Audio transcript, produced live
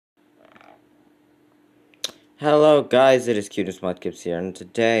Hello guys, it is Cutest Mudkips here, and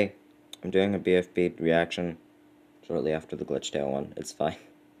today I'm doing a BFB reaction shortly after the Glitch Tale one. It's fine.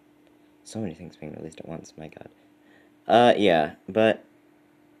 So many things being released at once, my god. Yeah, but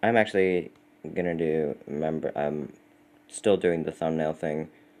I'm actually gonna do, I'm still doing the thumbnail thing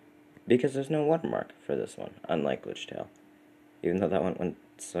because there's no watermark for this one, unlike Glitch Tale. Even though that one went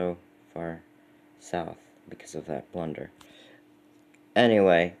so far south because of that blunder.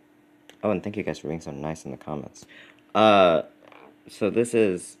 Anyway, oh, and thank you guys for being so nice in the comments. So this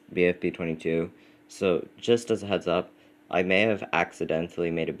is BFB22. So just as a heads up, I may have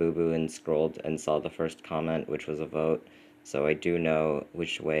accidentally made a boo-boo and scrolled and saw the first comment, which was a vote. So I do know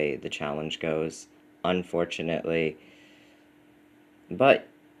which way the challenge goes, unfortunately. But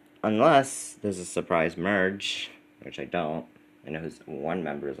unless there's a surprise merge, which I don't, I know one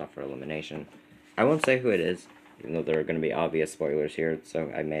member is up for elimination. I won't say who it is, even though there are going to be obvious spoilers here,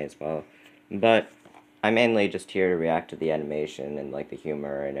 so I may as well. But I'm mainly just here to react to the animation and like the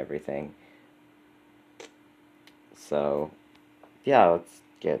humor and everything. So, yeah, let's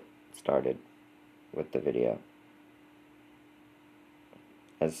get started with the video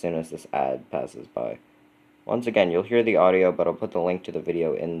as soon as this ad passes by. Once again, you'll hear the audio, but I'll put the link to the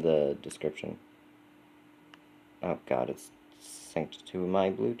video in the description. Oh god, it's synced to my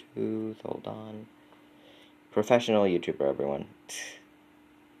Bluetooth. Hold on. Professional YouTuber, everyone.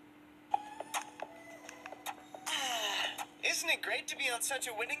 Isn't it great to be on such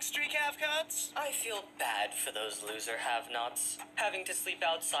a winning streak, have-nots? I feel bad for those loser have-nots, having to sleep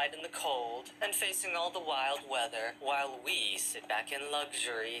outside in the cold and facing all the wild weather while we sit back in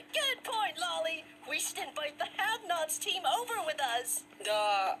luxury. Good point, Lolly. We should invite the have-nots team over with us.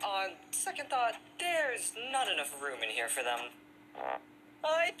 On second thought, there's not enough room in here for them.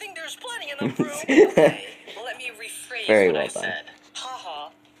 I think there's plenty enough room. Okay, let me rephrase Very what well I done. said. Haha,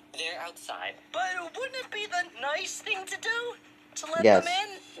 they're outside. But wouldn't it be the nice thing to do? To let Yes. them in?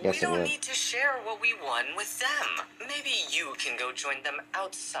 Yes, We it don't would. need to share what we won with them. Maybe you can go join them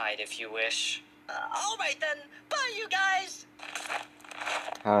outside if you wish. All right then. Bye, you guys.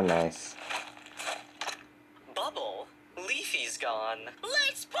 How nice. Bubble, Leafy's gone.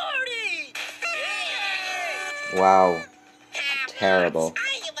 Let's party! Wow. Terrible.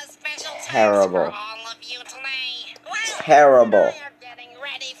 I have a special task Terrible. for all of you today. Well, Terrible. I am getting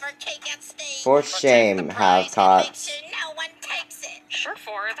ready for cake and steak. For Protect shame, the prize and have-tots. make sure no one takes it. Sure,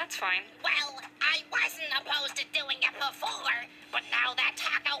 that's fine. Well, I wasn't opposed to doing it before, but now that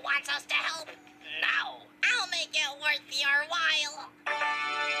Taco wants us to help, no. I'll make it worth your while.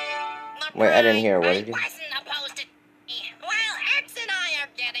 The Wait, I didn't prize hear. What I did you? wasn't opposed to. Well, X and I are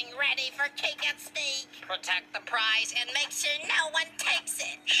getting ready for cake and steak. Protect the prize and make sure no one takes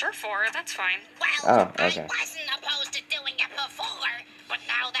it. Sure, that's fine. Well, Oh, okay. I wasn't opposed to doing it before, but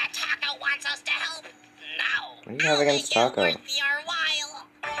now that Taco wants us to help, no. What do you have I'll against make it Taco? worth your while.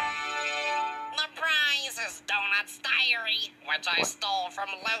 The prize is Donut's diary, which I stole from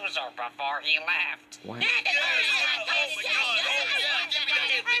Loser before he left. What?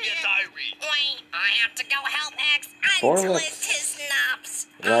 Wait, I have to go help X Poor untwist looks his knops.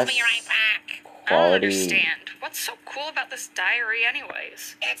 less I'll be right back. I don't quality. understand. What's so cool about this diary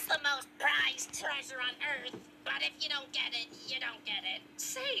anyways? It's the most prized treasure on Earth, but if you don't get it, you don't get it.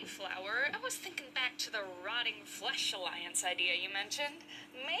 Say, Flower, I was thinking back to the Rotting Flesh Alliance idea you mentioned.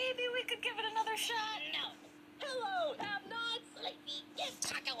 Maybe we could give it another shot? No. Hello, have-nots. Leafy, give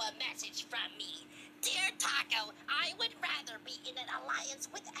Taco a message from me. Dear Taco, I would rather be in an alliance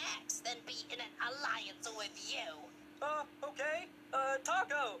with X than be in an alliance with you. Okay.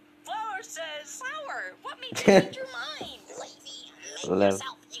 Taco. Flower says. Flower, what made you change your mind? Leafy, make Love.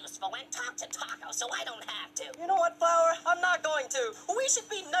 yourself useful and talk to Taco so I don't have to. You know what, Flower? I'm not going to. We should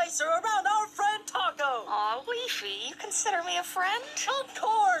be nicer around our friend Taco. Aw, Leafy, you consider me a friend? Of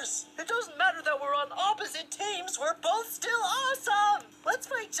course! It doesn't matter that we're on opposite teams, we're both still awesome! Let's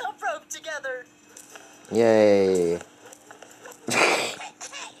play jump rope together! Yay. Hey,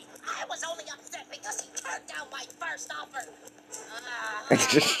 I was only upset because he turned down my first offer.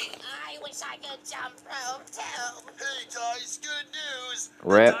 I wish I could jump rope too. Hey guys, good news!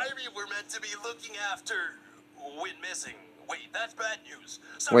 Rip. The diary we're meant to be looking after went missing. Wait, that's bad news.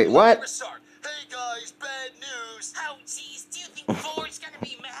 Wait, what? Restart. Hey guys, bad news! Oh, jeez, do you think Floor's gonna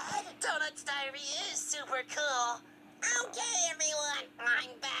be mad? Donut's diary is super cool. Okay, everyone, I'm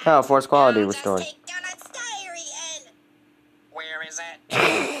back. Oh, force quality Now restored. Just take Donut's diary and... Where is it?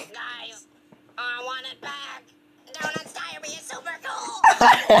 Guys, I want it back. Donut's diary is super cool.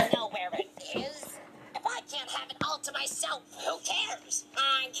 I don't know where it is. If I can't have it all to myself, who cares?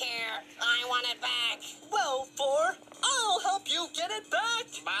 I care. I want it back. Well, Four, I'll help you get it back!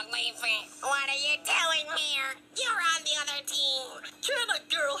 But Leafy, what are you doing here?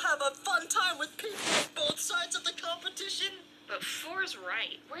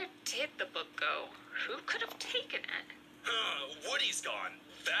 Who could have taken it? Woody's gone.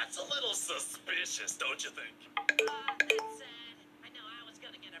 That's a little suspicious, don't you think? That's sad. I know I was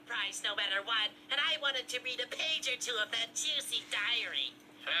gonna get a prize no matter what, and I wanted to read a page or two of that juicy diary.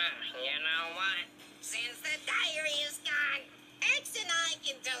 You know what? Since the diary is gone, X and I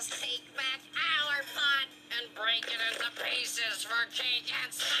can just take back our pot and break it into pieces for cake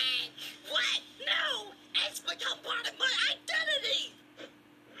and steak. What? No! It's become part of my identity!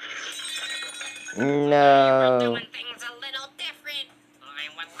 No. Doing things a little different. I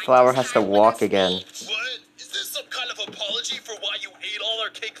would like Flower has to start with walk a again. speech. What? Is this some kind of apology for why you ate all our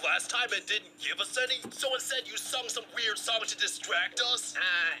cake last time and didn't give us any? Someone said you sung some weird song to distract us?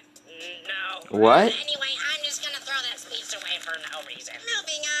 No. What? Anyway, I'm just gonna throw that speech away for no reason.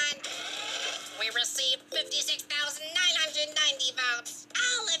 Moving on. We received 56,990 votes.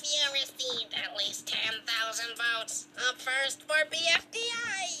 All of you received at least 10,000 votes. Up first for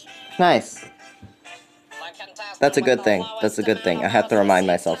BFDI. Nice. That's a good thing. That's a good thing. I have to remind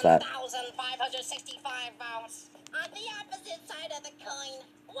myself that. 10,565 votes. On the opposite side of the coin,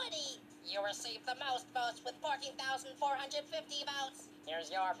 Woody, you received the most votes with 14,450 votes.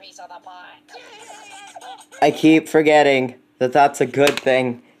 Here's your piece of the pie. I keep forgetting that that's a good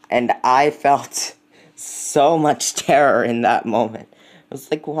thing, and I felt so much terror in that moment. I was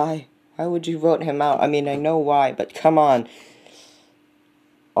like, why? Why would you vote him out? I mean, I know why, but come on.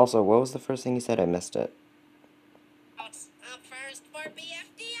 Also, what was the first thing you said? I missed it. Up first for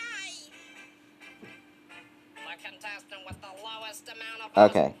BFDI. The contestant with the lowest amount of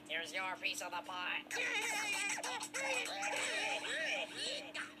votes. Okay. Here's your piece of the pie.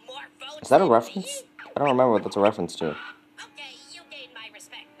 More votes Is that a than reference? me? I don't remember what that's a reference to. Okay, you gained my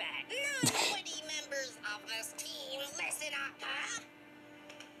respect back. Non-Woody members of this team, listen up, huh?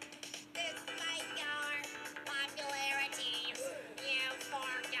 Despite your popularities, you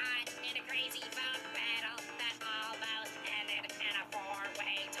forgot in a crazy vote battle that almost ended in a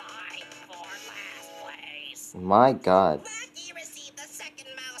four-way tie for last place. My God. Lucky received the second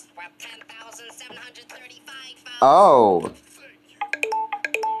most with 10,735 votes. Oh. Thank you. Are you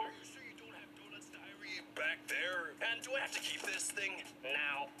sure you don't have Donut's diary back there? And do I have to keep this thing?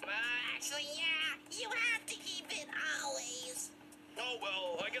 No. Actually, yeah, you have to keep it always. Oh,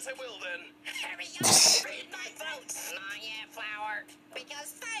 well, I guess I will then. Hurry up, read my votes. Not yet, Flower.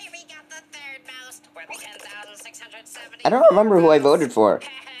 Because Fiery got the third most with 10,670. I don't remember who I voted for.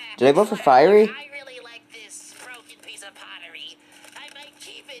 Did I vote for Fiery? I really like this broken piece of pottery. I might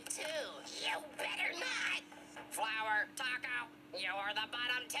keep it too. You better not. Flower, Taco, you're the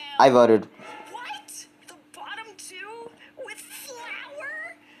bottom two. I voted. What? The bottom two? With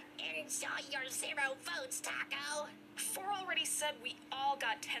Flower? Enjoy your 0 votes, Taco. Four already said we all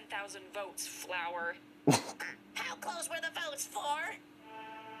got 10,000 votes, Flower. How close were the votes for?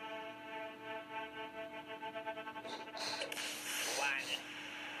 One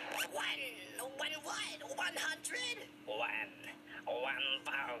what? 100? One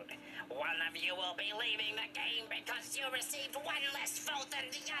vote. One of you will be leaving the game because you received one less vote than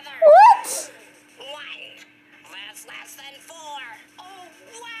the other. What? One. That's less than 4. Oh,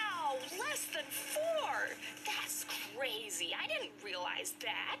 wow! Less than 4! That's crazy. I didn't realize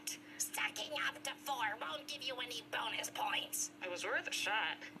that. Stacking up to 4 won't give you any bonus points. It was worth a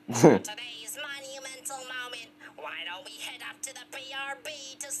shot. For today's monumental moment, why don't we head up to the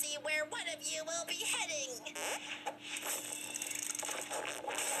BRB to see where one of you will be heading?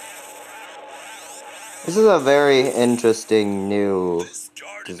 This is a very interesting new This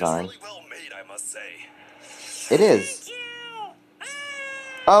garden design. is really well made, I must say. It is. Thank you!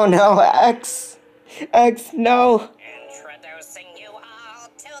 Oh no, X! X, no! Introducing you all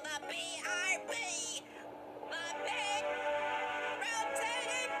to the BRB, the big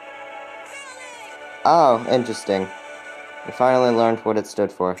rotating building. Oh, interesting. We finally learned what it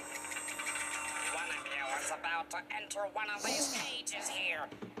stood for. One of you is about to enter one of these cages here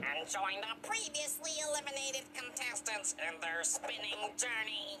and join the previously eliminated contestants in their spinning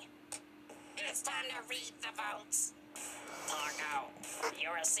journey. It's time to read the votes. Taco, you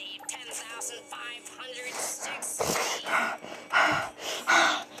received 10,560. 5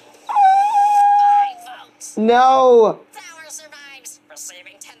 votes. No! Tower survives,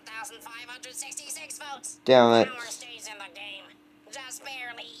 receiving 10,566 votes. Damn it. Tower stays in the game, just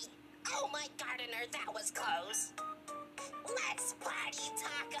barely. Oh my gardener, that was close. Let's party,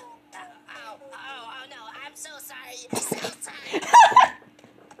 Taco. Oh no, I'm so sorry. So sorry.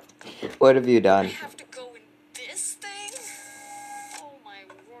 What have you I done? have to go in this thing? Oh my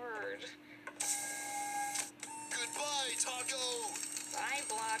word. Goodbye, Taco. Bye,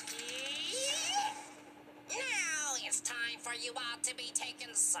 Blocky. Now it's time for you all to be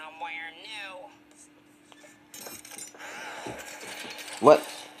taken somewhere new. What?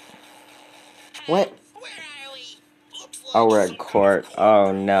 What? Where are we? Looks like Oh, we're some at kind of court.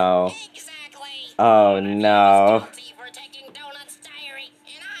 Oh no. Exactly. Oh One of you is no. guilty for taking Donut's diary,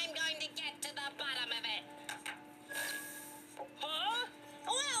 and I'm going to get to the bottom of it. Huh?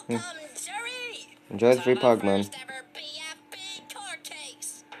 Welcome, jury. Enjoy the To free the Pog Moon. first ever BFB court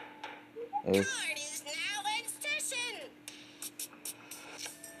case. Oof. Court is now in session.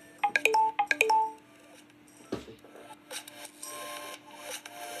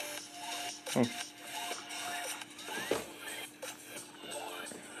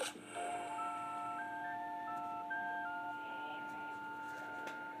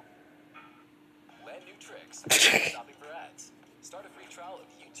 Land new tricks. Shopping for ads. Start a free trial of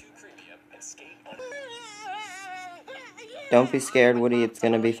YouTube Premium and skate on. Don't be scared, Woody. It's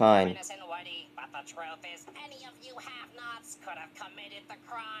gonna be fine. Innocent Woody, but the truth is, any of you have-nots could have committed the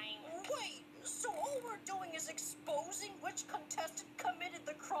crime. Wait, so all we're doing is exposing which contestant committed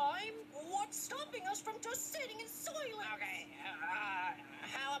the crime? What's stopping us from just sitting in silence? Okay,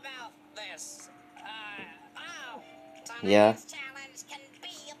 how about this? Yeah. Tonight's challenge can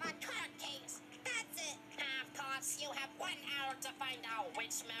be the court case. That's it. Half-cots, you have 1 hour to find out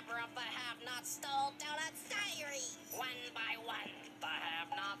which member of the have-nots stole Donut's diary. One by one, the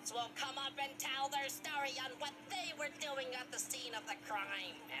have-nots will come up and tell their story on what they were doing at the scene of the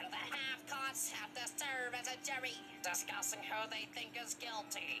crime. And the have-cots have to serve as a jury, discussing who they think is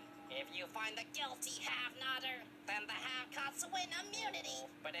guilty. If you find the guilty have-notter, then the have-cots win immunity.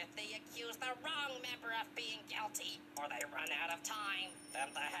 But if they accuse the wrong member of being guilty, or they run out of time, then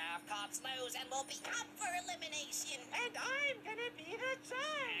the have-cots lose and will be up for elimination. And I'm gonna be the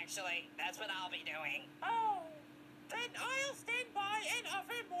judge. Actually, that's what I'll be doing. Oh, then I'll stand by and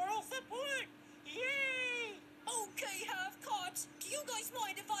offer moral support. Yay! Okay, have-cots, do you guys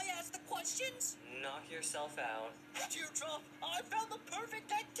mind if I ask the questions? Knock yourself out. Teardrop, I found the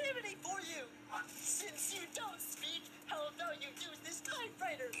perfect activity for you. Since you don't speak, how about you use this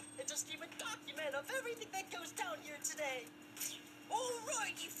typewriter and just keep a document of everything that goes down here today?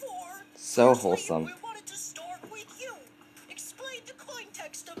 Alrighty, four. So Firstly, wholesome. We wanted to start with you. Explain the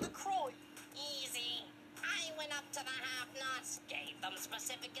context of the crime. Easy. I went up to the have-nots, gave them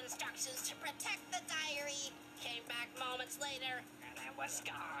specific instructions to protect the diary, came back moments later, and it was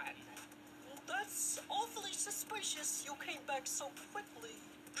gone. That's awfully suspicious. You came back so quickly.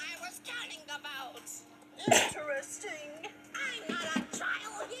 I was counting the votes. Interesting. I'm not on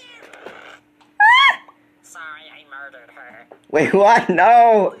trial here. Sorry, I murdered her. Wait, what?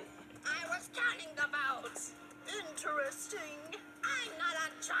 No! I was counting the votes. Interesting. I'm not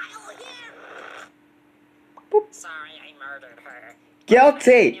on trial here. Sorry, I murdered her.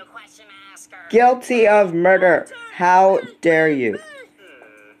 Guilty! New question asker. Guilty of murder. How dare you?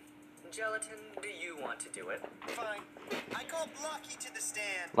 Gelatin, do you want to do it? Fine. I call Blocky to the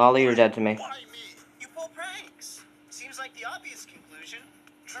stand. Lolly, you're dead to me. Why me? You pull pranks. Seems like the obvious conclusion.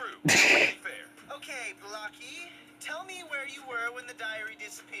 True. Fair. Okay, Blocky. Tell me where you were when the diary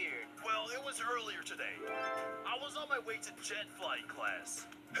disappeared. Well, it was earlier today. I was on my way to jet flying class.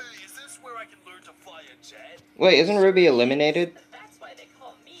 Hey, is this where I can learn to fly a jet? Wait, isn't Ruby eliminated? That's why they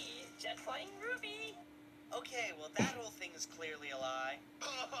call me Jet Flying Ruby. Okay, well that whole thing is clearly a lie.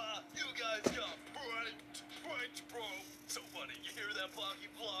 Haha, you guys got pranked. Pranked, bro. So funny. You hear that,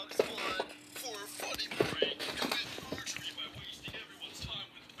 Blocky Vlogs? Blood. For a funny prank, commit perjury by wasting everyone's time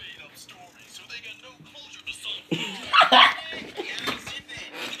with made-up stories so they got no closure to something.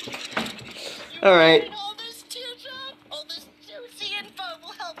 Alright. All this teardrop, all this juicy info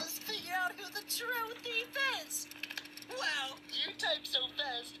will help us figure out who the true thief is. Wow, you type so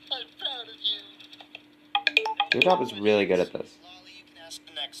fast. I'm proud of you. Teardrop is really good at this. Lolly, you can ask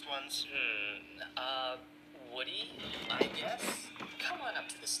the next ones. Woody, I guess? Come on up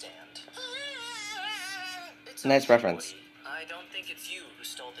to the stand. It's Nice okay, reference. Woody. I don't think it's you who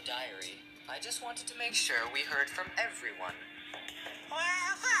stole the diary. I just wanted to make sure we heard from everyone.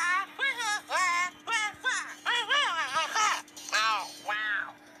 Oh,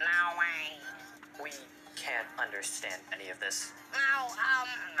 wow. No way. We can't understand any of this. Oh,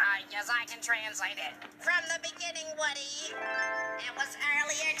 I guess I can translate it. From the beginning, Woody. It was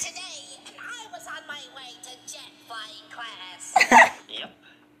earlier today, and I was on my way to jet flying class. Yep.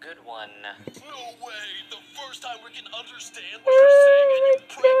 Good one. No way. The first time we can understand what you're saying and you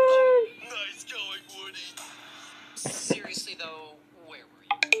pranked them. Nice going, Woody. Seriously, though, where were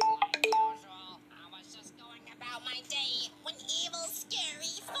you? Like usual, I was just going about my day when evil,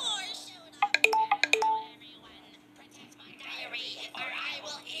 scary Four showed up. Hello, everyone. Protect my diary, or I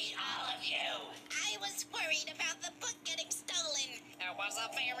will eat all of you. I was worried about the book getting stolen. It was a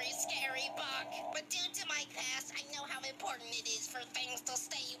very scary book, but due to my past, I know how things to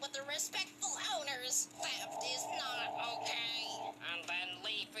stay with the respectful owners. Theft is not okay. And then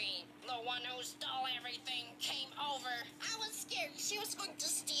Leafy, the one who stole everything, came over. I was scared she was going to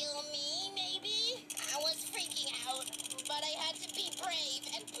steal me, maybe. I was freaking out, but I had to be brave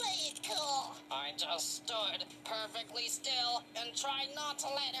and play it cool. I just stood perfectly still and tried not to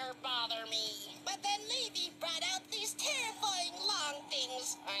let her bother me. But then Leafy brought out these terrifying long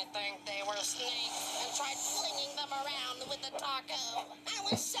things. I think they were snakes, and tried flinging them around with a taco. I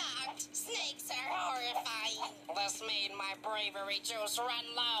was shocked. Snakes are horrifying. This made my bravery juice run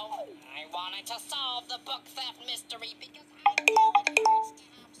low. I wanted to solve the book theft mystery because I know it hurts to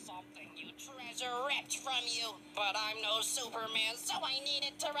have something you treasure ripped from you. But I'm no Superman, so I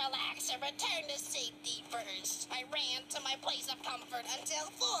needed to relax and return to safety first. I ran to my place of comfort until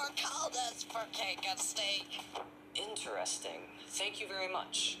 4 called us for cake and steak. Interesting. Thank you very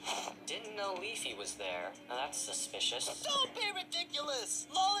much. Didn't know Leafy was there. Now that's suspicious. Don't be ridiculous!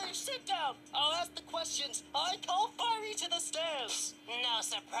 Lolly, sit down! I'll ask the questions. I call Fiery to the stairs! No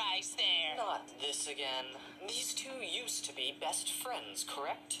surprise there. Not this again. These two used to be best friends,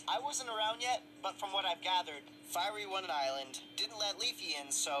 correct? I wasn't around yet, but from what I've gathered, Fiery won an island, didn't let Leafy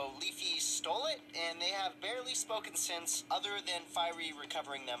in, so Leafy stole it, and they have barely spoken since, other than Fiery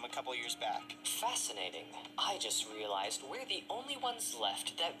recovering them a couple years back. Fascinating. I just realized we're the only ones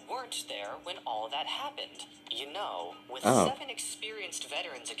left that weren't there when all that happened. You know, with 7 experienced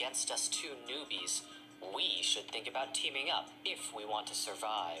veterans against us 2 newbies, we should think about teaming up if we want to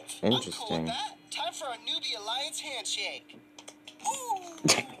survive. I'm cool with Interesting. that. Time for a newbie alliance handshake.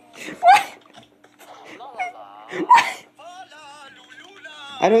 La la la.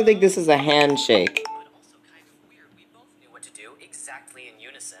 I don't think this is a handshake. But also kind of weird. We both knew what to do exactly in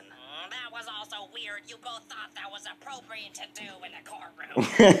unison. That was also weird. You both thought that was appropriate to do in a courtroom.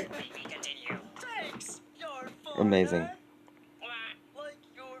 Maybe continue. Thanks, you're foreigner. Amazing. Like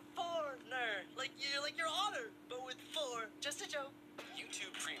you're foreigner. Like your honor, but with 4. Just a joke.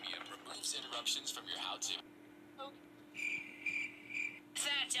 YouTube Premium removes interruptions from your how-to.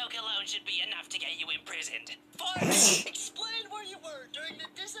 That joke alone should be enough to get you imprisoned. Fiery, explain where you were during the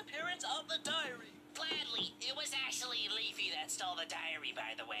disappearance of the diary. Gladly. It was actually Leafy that stole the diary,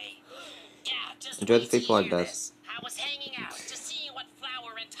 by the way. Yeah, just Enjoy the wait till people you like hear this. I was hanging out to see what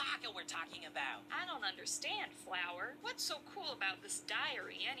Flower and Taco were talking about. I don't understand, Flower. What's so cool about this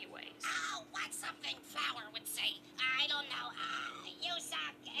diary, anyways? Oh, what's something Flower would say? I don't know. You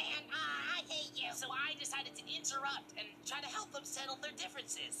suck, and I hate you. So I decided to interrupt and try to help them settle their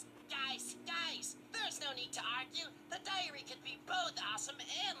differences. Guys, there's no need to argue. The diary could be both awesome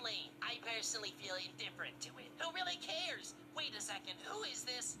and lame. I personally feel indifferent to it. Who really cares? Wait a second, who is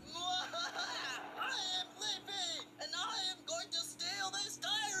this? I am Leafy, and I am going to steal this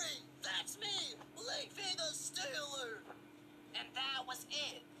diary. That's me, Leafy the Stealer. And that was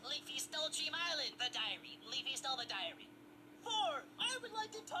it. Leafy stole Dream Island, the diary. Leafy stole the diary. 4, I would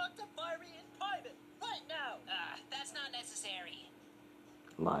like to talk to Fiery in private, right now. That's not necessary.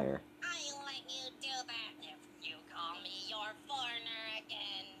 Liar. I'll let you do that if you call me your foreigner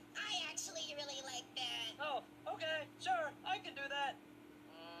again. I actually really like that. Oh, okay, sure, I can do that.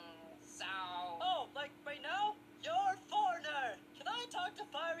 So... Oh, like right now? You're foreigner. Can I talk to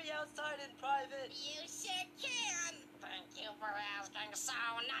Fiery outside in private? You sure can. Thank you for asking so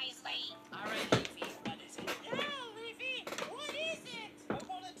nicely. All right, Leafy, what is it? Yeah, Leafy, what is it? I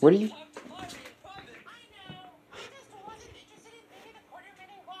wanted to What are you- talk to Fiery in private. I know. I just wasn't interested in living a quarter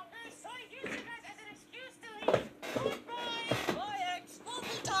any longer, so I used you guys as an excuse to leave. Goodbye. Bye, X.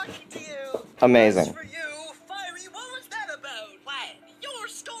 Lovely talking to you. Amazing. As for you, Fiery, what was that about? What? Your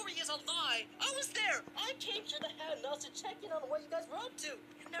story is a lie. I was there. I came to the house to check in on what you guys were up to.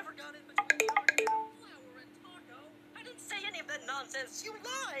 You never got in between Flower and Taco. I didn't say any of that nonsense. You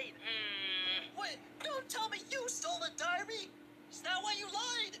lied. Wait, don't tell me you stole the diary. Is that why you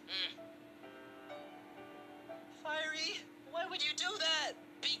lied? Fiery, why would you do that?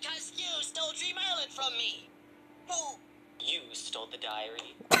 Because you stole Dream Island from me. Oh, You stole the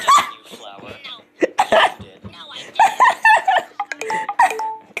diary, didn't you, Flower? No, You did. no, I didn't.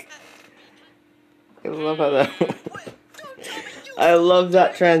 I love how that. wait, don't tell me you I love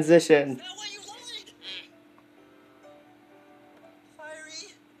that transition. Is that why you lied?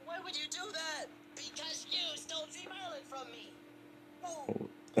 Fiery, why would you do that? Because you stole Dream Island from me. Oh,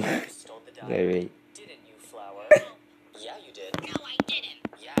 You stole the diary, Maybe. didn't you, Flower? Yeah, you did. No, I didn't.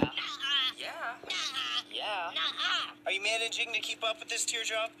 Yeah. Nuh-uh. Yeah. Nuh-uh. Yeah. Nuh-uh. Are you managing to keep up with this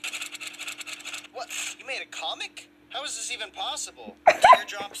teardrop? What? You made a comic? How is this even possible?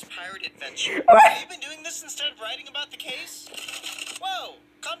 Teardrop's Pirate Adventure. Have you been doing this instead of writing about the case? Whoa,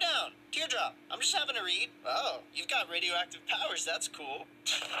 calm down. Teardrop, I'm just having a read. Oh, you've got radioactive powers, that's cool.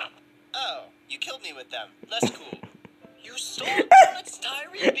 Oh, you killed me with them. Less cool. You stole Donut's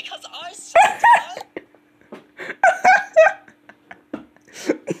diary because I said that?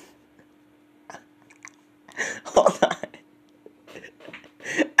 Hold on.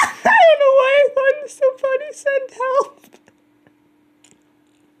 I don't know why I thought it was so funny. Send help.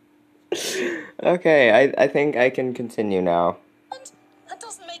 Okay, I think I can continue now. That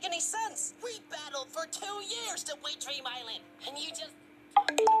doesn't make any sense. We battled for 2 years to win Dream Island, and you just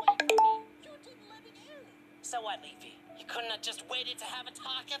took it away from me. You didn't let it in. So what, Leafy? You couldn't have just waited to have a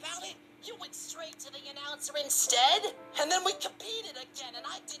talk about it? You went straight to the announcer instead? And then we competed again, and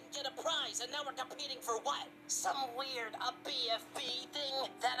I didn't get a prize, and now we're competing for what? Some weird BFB thing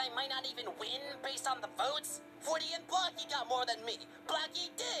that I might not even win based on the votes? Woody and Blocky got more than me. Blocky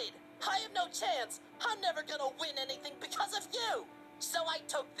did. I have no chance. I'm never gonna win anything because of you. So I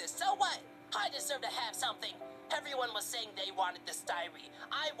took this. So what? I deserve to have something. Everyone was saying they wanted this diary.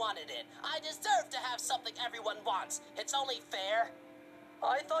 I wanted it. I deserve to have something everyone wants. It's only fair.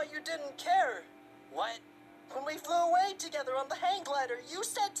 I thought you didn't care. What? When we flew away together on the hang glider, you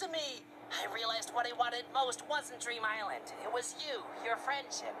said to me, I realized what I wanted most wasn't Dream Island. It was you, your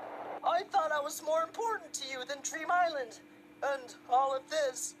friendship. I thought I was more important to you than Dream Island. And all of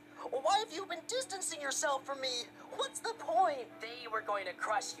this. Why have you been distancing yourself from me? What's the point? They were going to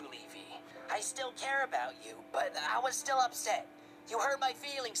crush you, Leafy. I still care about you, but I was still upset. You hurt my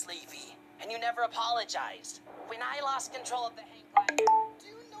feelings, Leafy, and you never apologized. When I lost control of the hang glider, Do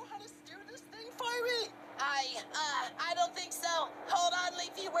you know how to steer this thing, Fiery? I don't think so. Hold on,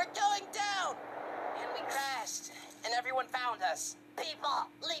 Leafy, we're going down. And we crashed, and everyone found us. People,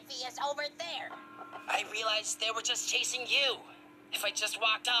 Leafy is over there. I realized they were just chasing you. If I just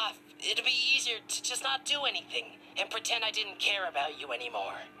walked off, it'd be easier to just not do anything and pretend I didn't care about you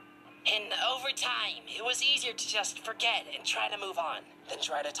anymore. And over time, it was easier to just forget and try to move on than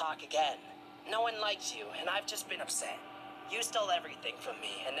try to talk again. No one liked you, and I've just been upset. You stole everything from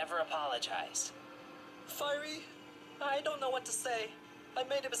me and never apologized. Fiery, I don't know what to say. I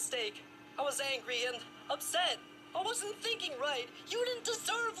made a mistake. I was angry and upset. I wasn't thinking right. You didn't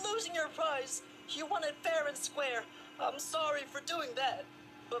deserve losing your prize. You won it fair and square. I'm sorry for doing that.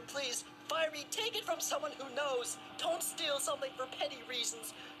 But please, Fiery, take it from someone who knows. Don't steal something for petty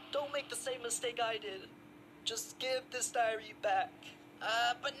reasons. Don't make the same mistake I did. Just give this diary back.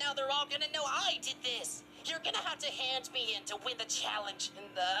 But now they're all gonna know I did this. You're gonna have to hand me in to win the challenge,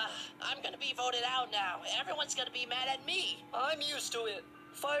 and, I'm gonna be voted out now. Everyone's gonna be mad at me. I'm used to it.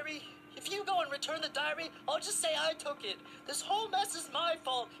 Fiery, if you go and return the diary, I'll just say I took it. This whole mess is my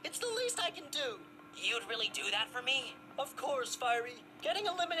fault. It's the least I can do. You'd really do that for me? Of course, Fiery. Getting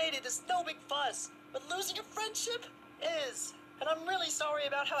eliminated is no big fuss, but losing a friendship is. And I'm really sorry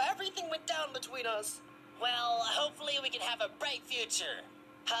about how everything went down between us. Well, hopefully we can have a bright future.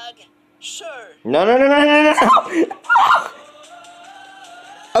 Hug? Sure. No.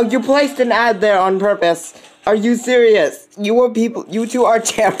 Oh, you placed an ad there on purpose. Are you serious? You two are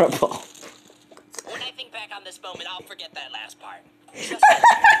terrible. When I think back on this moment, I'll forget that last part. Just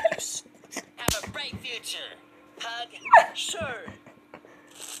have a bright future. Hug? Sure.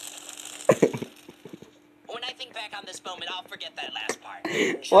 When I think back on this moment, I'll forget that last part.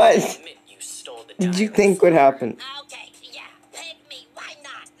 What Just admit you stole the did you diary. think would happen? Okay, yeah, pick me. Why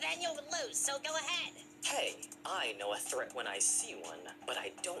not? Then you'll lose, so go ahead. Hey, I know a threat when I see one, but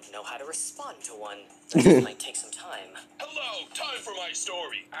I don't know how to respond to one. This might take some time. Hello, time for my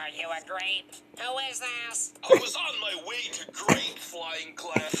story. Are you a grape? Who is this? I was on my way to great flying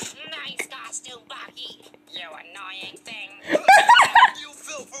class. Nice costume, Bucky. You annoying thing. You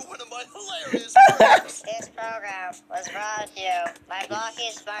fell for one of my hilarious pranks. This program was brought to you by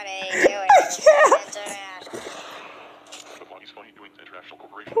Blocky's Funny Doings International. The Blocky's Funny Doings International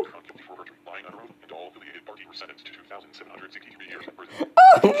Corporation was found guilty for perjury, lying under oath, and all affiliated parties were sentenced to 2,763 years in prison.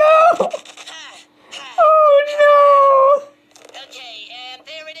 Oh no! Oh Okay, and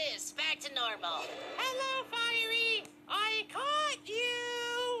there it is, back to normal. Hello, Fiery. I caught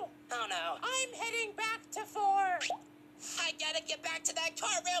you. Oh no. I'm heading back to 4. I gotta get back to that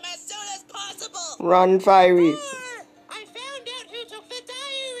car room as soon as possible. no! Run, Fiery. 4. I found out who took the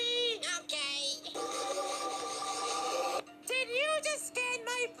diary. Okay. Did you just scan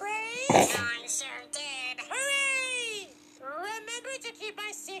my brain? I sure did. Hooray! Remember to keep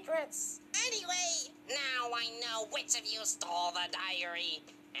my secrets. Anyway, now I know which of you stole the diary,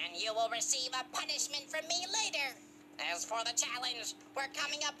 and you will receive a punishment from me later. As for the challenge, we're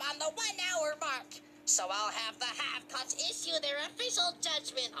coming up on the 1 hour mark. So I'll have the half-cuts issue their official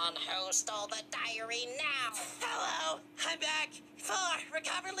judgment on who stole the diary now. Hello, I'm back for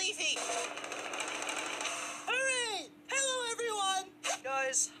Recover Leafy. Hooray! Hello, everyone.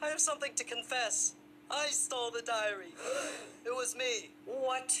 Guys, I have something to confess. I stole the diary. It was me.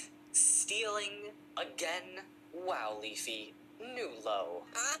 What? Stealing? Again? Wow, Leafy. New low.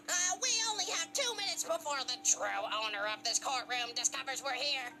 We only have 2 minutes before the true owner of this courtroom discovers we're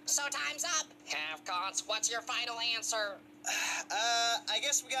here. So time's up. Half-cuts, what's your final answer? I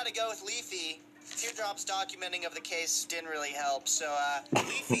guess we gotta go with Leafy. Teardrop's documenting of the case didn't really help, so,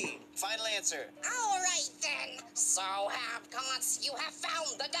 Leafy, final answer. Alright then. So, half-cuts, you have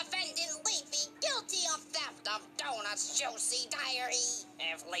found the defendant Leafy guilty of theft of Donut's juicy diary.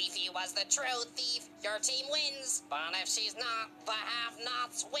 If Leafy was the true thief, your team wins. But if she's not, the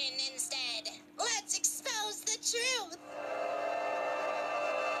have-nots win instead. Let's expose the truth.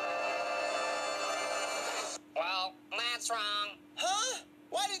 Well, that's wrong. Huh?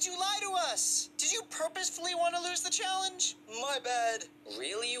 Why did you lie to us? Did you purposefully want to lose the challenge? My bad.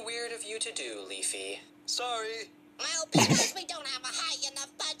 Really weird of you to do, Leafy. Sorry. Well, because we don't have a high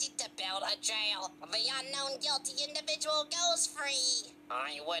enough budget to build a jail, the unknown guilty individual goes free.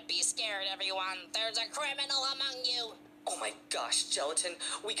 I would be scared, everyone. There's a criminal among you. Oh my gosh, Gelatin,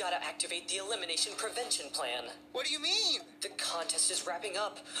 we gotta activate the elimination prevention plan. What do you mean? The contest is wrapping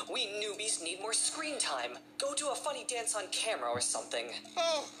up. We newbies need more screen time. Go do a funny dance on camera or something.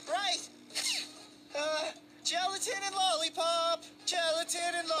 Oh, right. Gelatin and lollipop.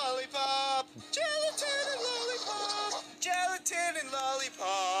 Gelatin and lollipop. Gelatin and lollipop. Gelatin and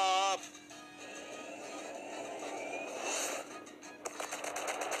lollipop.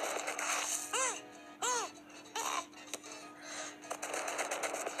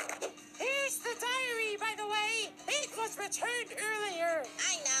 Here's the diary, by the way. It was returned earlier.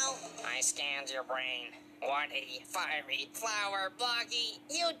 I know. I scanned your brain. Warty, fiery, flower, bloggy.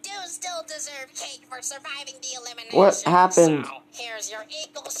 You do still deserve cake for surviving the elimination. What happened? So, here's your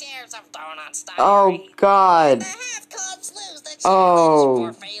equal shares of Donut's diary. Oh, God. The half-cuts lose the challenge Oh.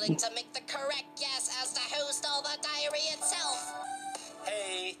 for failing to make the correct guess as to who stole the diary itself.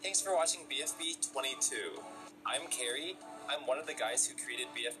 Hey, thanks for watching BFB 22. I'm Carrie. I'm one of the guys who created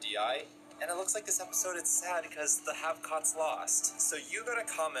BFDI, and it looks like this episode is sad because the have-cots lost. So you gotta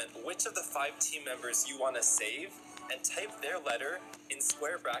comment which of the 5 team members you want to save, and type their letter in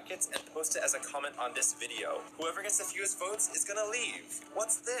square brackets and post it as a comment on this video. Whoever gets the fewest votes is gonna leave.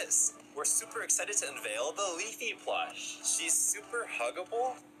 What's this? We're super excited to unveil the Leafy plush. She's super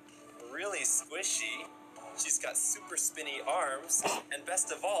huggable, really squishy. She's got super spinny arms, and best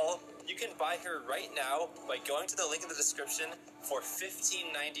of all, you can buy her right now by going to the link in the description for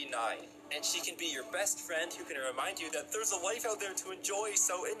 $15.99. And she can be your best friend who can remind you that there's a life out there to enjoy,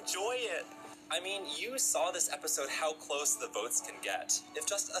 so enjoy it! I mean, you saw this episode how close the votes can get. If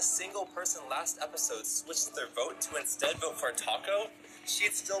just a single person last episode switched their vote to instead vote for Taco,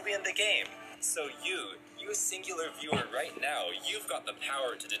 she'd still be in the game. So you singular viewer right now, you've got the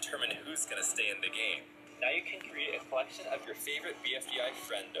power to determine who's gonna stay in the game. Now you can create a collection of your favorite BFDI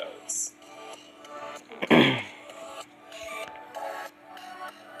friendos.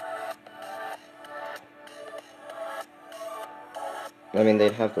 I mean,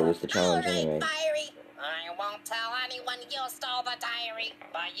 they'd have to lose the challenge anyway. Fiery. I won't tell anyone you stole the diary,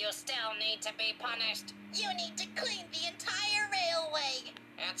 but you still need to be punished. You need to clean the entire railway.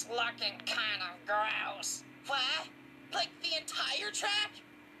 It's looking kind of gross. What? Like the entire track?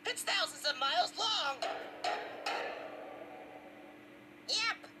 It's thousands of miles long.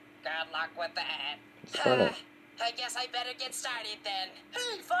 Yep. Good luck with that. I guess I better get started then.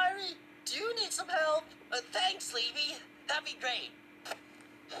 Hey, Fiery, do you need some help? Thanks, Levy. That'd be great.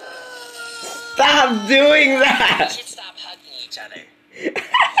 Stop doing We that! should stop hugging each other.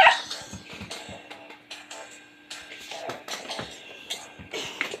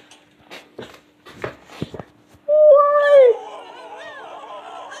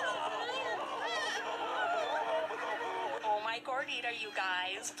 Oh my Gordita, you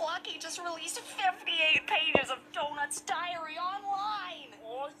guys. Flocky just released 58 pages of Donut's diary online.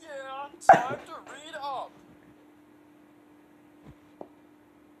 Oh yeah, time to read up.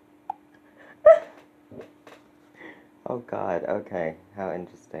 Oh God, okay, how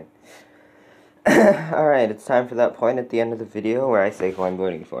interesting. Alright, it's time for that point at the end of the video where I say who I'm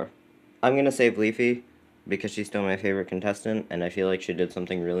voting for. I'm gonna save Leafy, because she's still my favorite contestant, and I feel like she did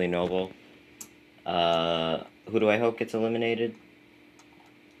something really noble. Who do I hope gets eliminated?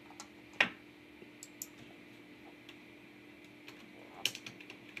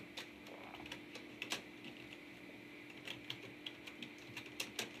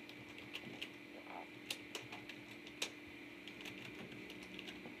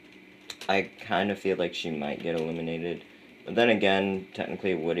 I kind of feel like she might get eliminated. But then again,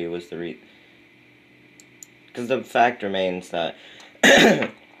 technically Woody was the because the fact remains that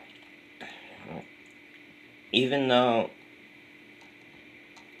even though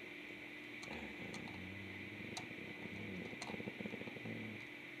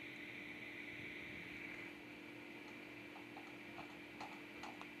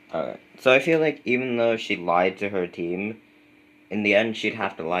so I feel like even though she lied to her team, in the end she'd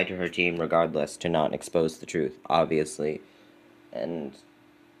have to lie to her team regardless to not expose the truth, obviously. And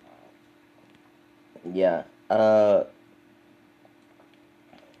yeah, how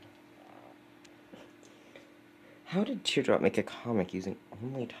did Teardrop make a comic using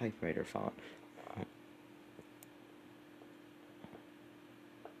only typewriter font?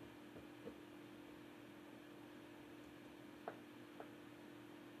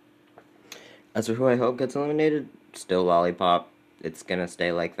 As for who I hope gets eliminated, still Lollipop. It's gonna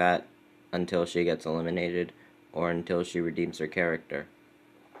stay like that until she gets eliminated or until she redeems her character.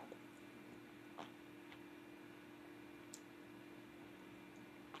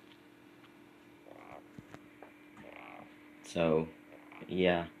 So,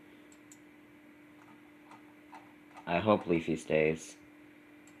 yeah. I hope Leafy stays.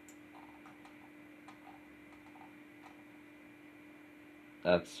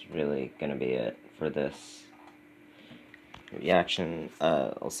 That's really gonna be it for this reaction.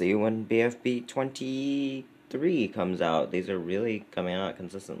 I'll see you when BFB 23 comes out. These are really coming out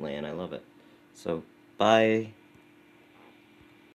consistently, and I love it. So, bye.